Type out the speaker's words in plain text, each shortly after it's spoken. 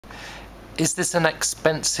Is this an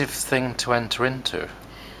expensive thing to enter into?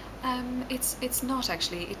 It's not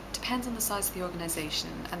actually. It depends on the size of the organisation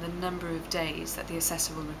and the number of days that the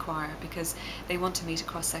assessor will require, because they want to meet a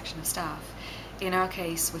cross-section of staff. In our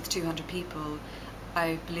case, with 200 people,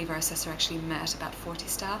 I believe our assessor actually met about 40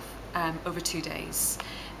 staff over 2 days.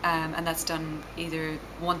 And that's done either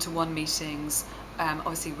one-to-one meetings,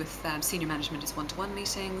 obviously with senior management is one-to-one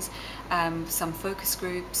meetings, some focus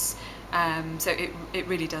groups, so it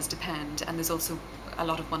really does depend, and there's also a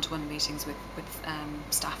lot of one-to-one meetings with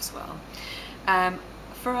staff as well.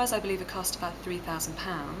 For us, I believe it cost about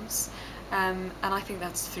 £3,000, and I think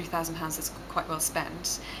that's £3,000 that's quite well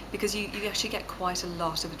spent, because you actually get quite a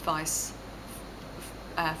lot of advice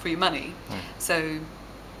for your money. So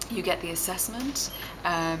you get the assessment,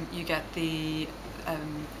 you get the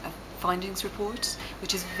findings report,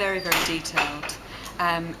 which is very, very detailed.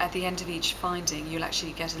 At the end of each finding, you'll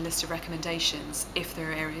actually get a list of recommendations if there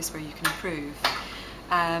are areas where you can improve.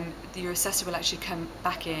 Your assessor will actually come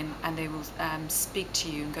back in and they will speak to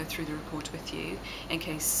you and go through the report with you in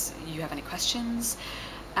case you have any questions.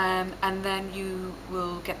 And then you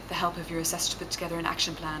will get the help of your assessor to put together an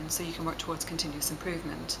action plan so you can work towards continuous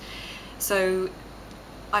improvement. So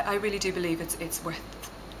I really do believe it's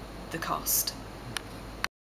worth the cost.